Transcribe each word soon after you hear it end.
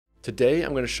Today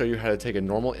I'm going to show you how to take a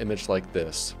normal image like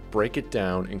this, break it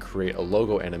down, and create a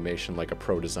logo animation like a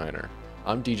pro designer.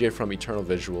 I'm DJ from Eternal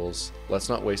Visuals. Let's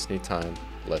not waste any time,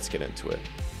 let's get into it.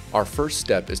 Our first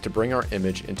step is to bring our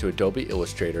image into Adobe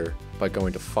Illustrator by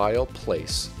going to File,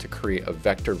 Place to create a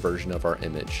vector version of our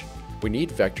image. We need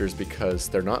vectors because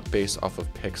they're not based off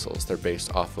of pixels, they're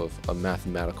based off of a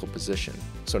mathematical position.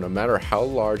 So no matter how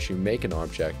large you make an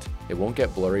object, it won't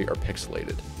get blurry or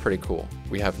pixelated. Pretty cool.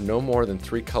 We have no more than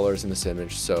 3 colors in this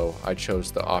image, so I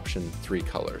chose the option 3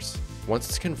 colors. Once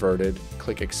it's converted,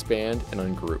 click Expand and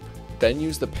Ungroup. Then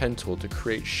use the pen tool to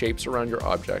create shapes around your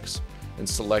objects and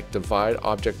select Divide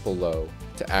Object below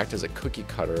to act as a cookie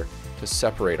cutter to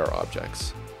separate our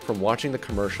objects. From watching the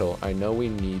commercial, I know we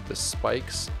need the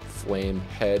spikes, flame,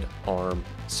 head, arm,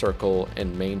 circle,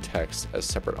 and main text as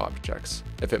separate objects.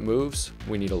 If it moves,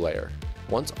 we need a layer.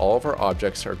 Once all of our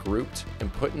objects are grouped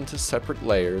and put into separate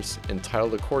layers and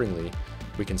titled accordingly,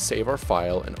 we can save our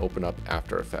file and open up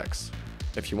After Effects.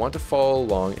 If you want to follow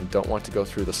along and don't want to go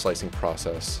through the slicing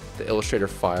process, the Illustrator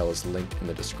file is linked in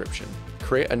the description.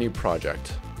 Create a new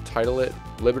project. Title it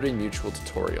Liberty Mutual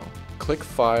Tutorial. Click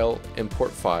File, Import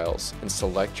Files, and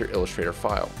select your Illustrator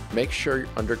file. Make sure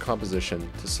under Composition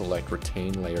to select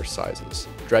Retain Layer Sizes.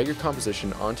 Drag your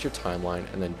composition onto your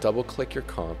timeline and then double-click your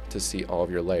comp to see all of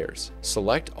your layers.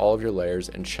 Select all of your layers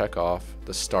and check off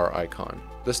the star icon.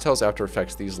 This tells After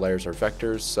Effects these layers are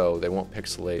vectors, so they won't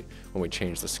pixelate when we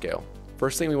change the scale.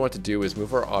 First thing we want to do is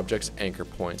move our object's anchor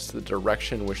points to the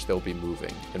direction in which they'll be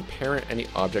moving, and parent any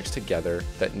objects together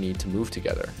that need to move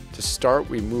together. To start,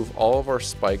 we move all of our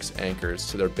spikes anchors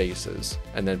to their bases,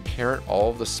 and then parent all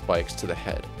of the spikes to the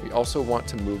head. We also want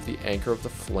to move the anchor of the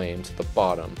flame to the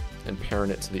bottom and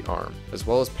parent it to the arm, as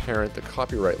well as parent the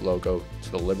copyright logo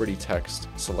to the Liberty text.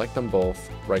 Select them both,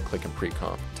 right-click and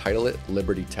pre-comp. Title it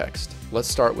Liberty Text. Let's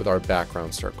start with our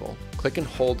background circle. Click and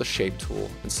hold the Shape tool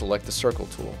and select the Circle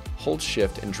tool. Hold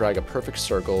Shift and drag a perfect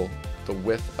circle the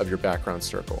width of your background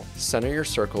circle. Center your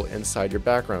circle inside your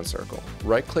background circle.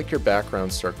 Right-click your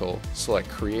background circle, select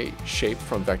Create Shape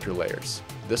from Vector Layers.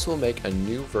 This will make a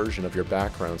new version of your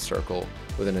background circle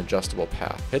with an adjustable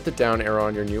path. Hit the down arrow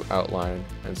on your new outline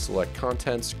and select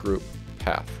Contents, Group,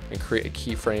 Path, and create a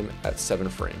keyframe at 7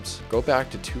 frames. Go back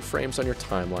to 2 frames on your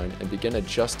timeline and begin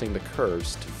adjusting the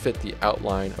curves to fit the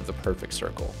outline of the perfect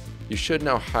circle. You should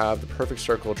now have the perfect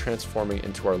circle transforming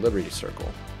into our Liberty circle.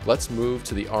 Let's move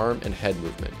to the arm and head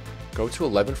movement. Go to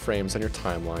 11 frames on your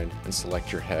timeline and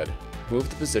select your head. Move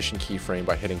the position keyframe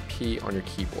by hitting P on your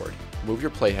keyboard. Move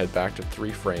your playhead back to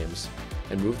 3 frames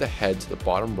and move the head to the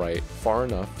bottom right far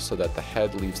enough so that the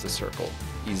head leaves the circle.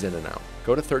 Ease in and out.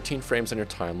 Go to 13 frames on your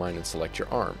timeline and select your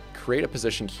arm. Create a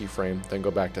position keyframe, then go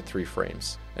back to 3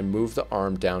 frames and move the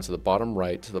arm down to the bottom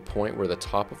right to the point where the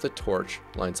top of the torch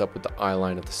lines up with the eye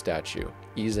line of the statue.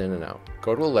 Ease in and out.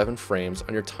 Go to 11 frames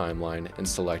on your timeline and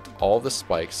select all of the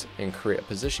spikes and create a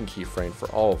position keyframe for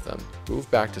all of them. Move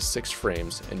back to 6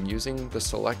 frames and using the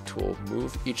select tool,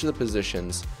 move each of the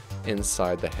positions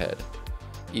inside the head.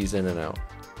 Ease in and out.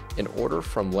 In order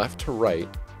from left to right,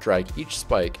 drag each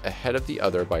spike ahead of the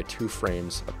other by 2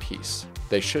 frames apiece.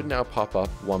 They should now pop up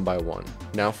one by one.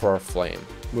 Now for our flame.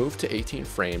 Move to 18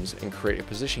 frames and create a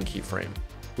position keyframe.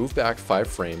 Move back 5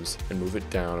 frames and move it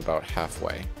down about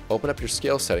halfway. Open up your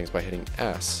scale settings by hitting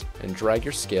S and drag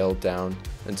your scale down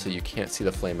until you can't see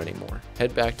the flame anymore.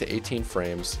 Head back to 18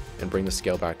 frames and bring the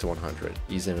scale back to 100.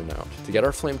 Ease in and out. To get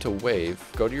our flame to wave,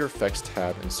 go to your Effects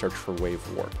tab and search for Wave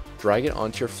Warp. Drag it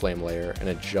onto your flame layer and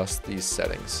adjust these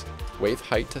settings. Wave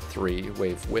height to 3,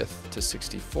 wave width to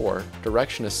 64,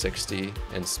 direction to 60,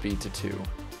 and speed to 2.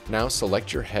 Now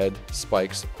select your head,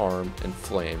 spikes, arm, and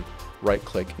flame.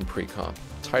 Right-click and pre-comp.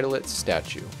 Title it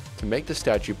Statue. To make the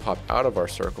statue pop out of our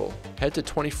circle, head to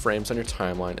 20 frames on your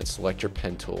timeline and select your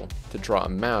pen tool to draw a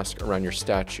mask around your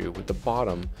statue with the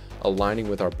bottom aligning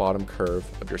with our bottom curve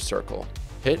of your circle.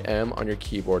 Hit M on your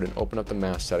keyboard and open up the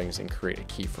mask settings and create a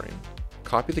keyframe.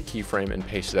 Copy the keyframe and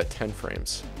paste it at 10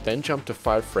 frames. Then jump to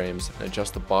 5 frames and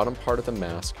adjust the bottom part of the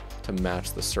mask to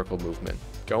match the circle movement.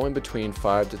 Go in between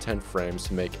 5 to 10 frames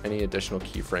to make any additional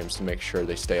keyframes to make sure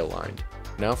they stay aligned.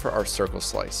 Now for our circle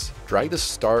slice. Drag the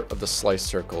start of the slice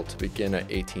circle to begin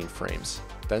at 18 frames.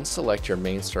 Then select your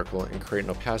main circle and create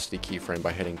an opacity keyframe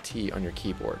by hitting T on your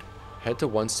keyboard. Head to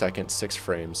 1 second, 6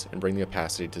 frames and bring the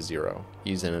opacity to 0.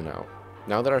 Ease in and out.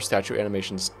 Now that our statue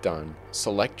animation is done,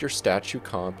 select your statue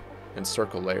comp and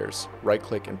circle layers,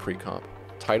 right-click and pre-comp.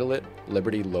 Title it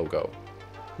Liberty Logo.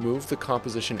 Move the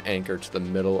composition anchor to the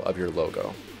middle of your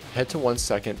logo. Head to 1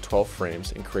 second, 12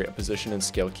 frames and create a position and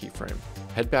scale keyframe.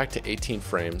 Head back to 18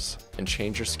 frames and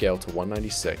change your scale to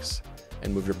 196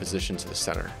 and move your position to the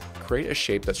center. Create a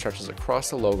shape that stretches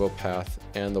across the logo path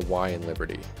and the Y in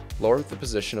Liberty. Lower the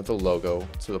position of the logo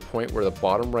to the point where the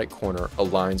bottom right corner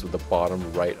aligns with the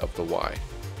bottom right of the Y.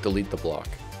 Delete the block.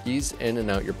 Ease in and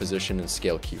out your position and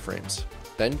scale keyframes.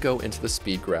 Then go into the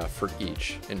speed graph for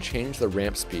each and change the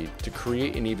ramp speed to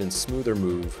create an even smoother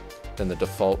move than the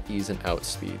default ease and out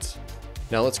speeds.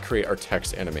 Now let's create our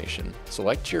text animation.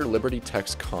 Select your Liberty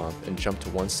text comp and jump to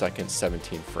 1 second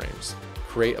 17 frames.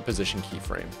 Create a position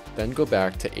keyframe. Then go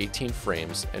back to 18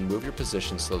 frames and move your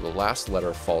position so the last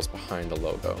letter falls behind the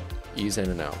logo. Ease in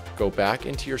and out. Go back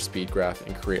into your speed graph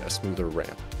and create a smoother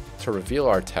ramp. To reveal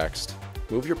our text,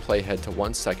 move your playhead to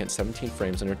 1 second 17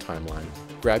 frames on your timeline.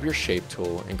 Grab your shape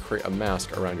tool and create a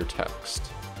mask around your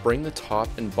text. Bring the top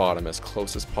and bottom as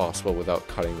close as possible without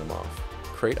cutting them off.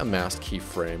 Create a mask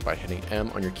keyframe by hitting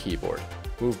M on your keyboard.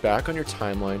 Move back on your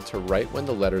timeline to right when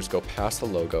the letters go past the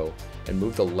logo and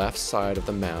move the left side of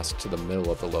the mask to the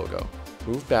middle of the logo.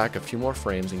 Move back a few more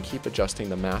frames and keep adjusting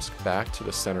the mask back to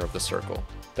the center of the circle.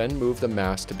 Then move the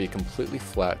mask to be completely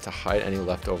flat to hide any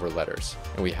leftover letters.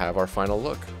 And we have our final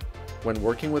look. When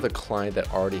working with a client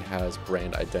that already has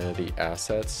brand identity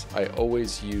assets, I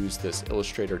always use this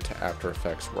Illustrator to After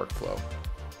Effects workflow.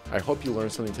 I hope you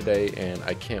learned something today, and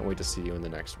I can't wait to see you in the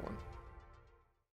next one.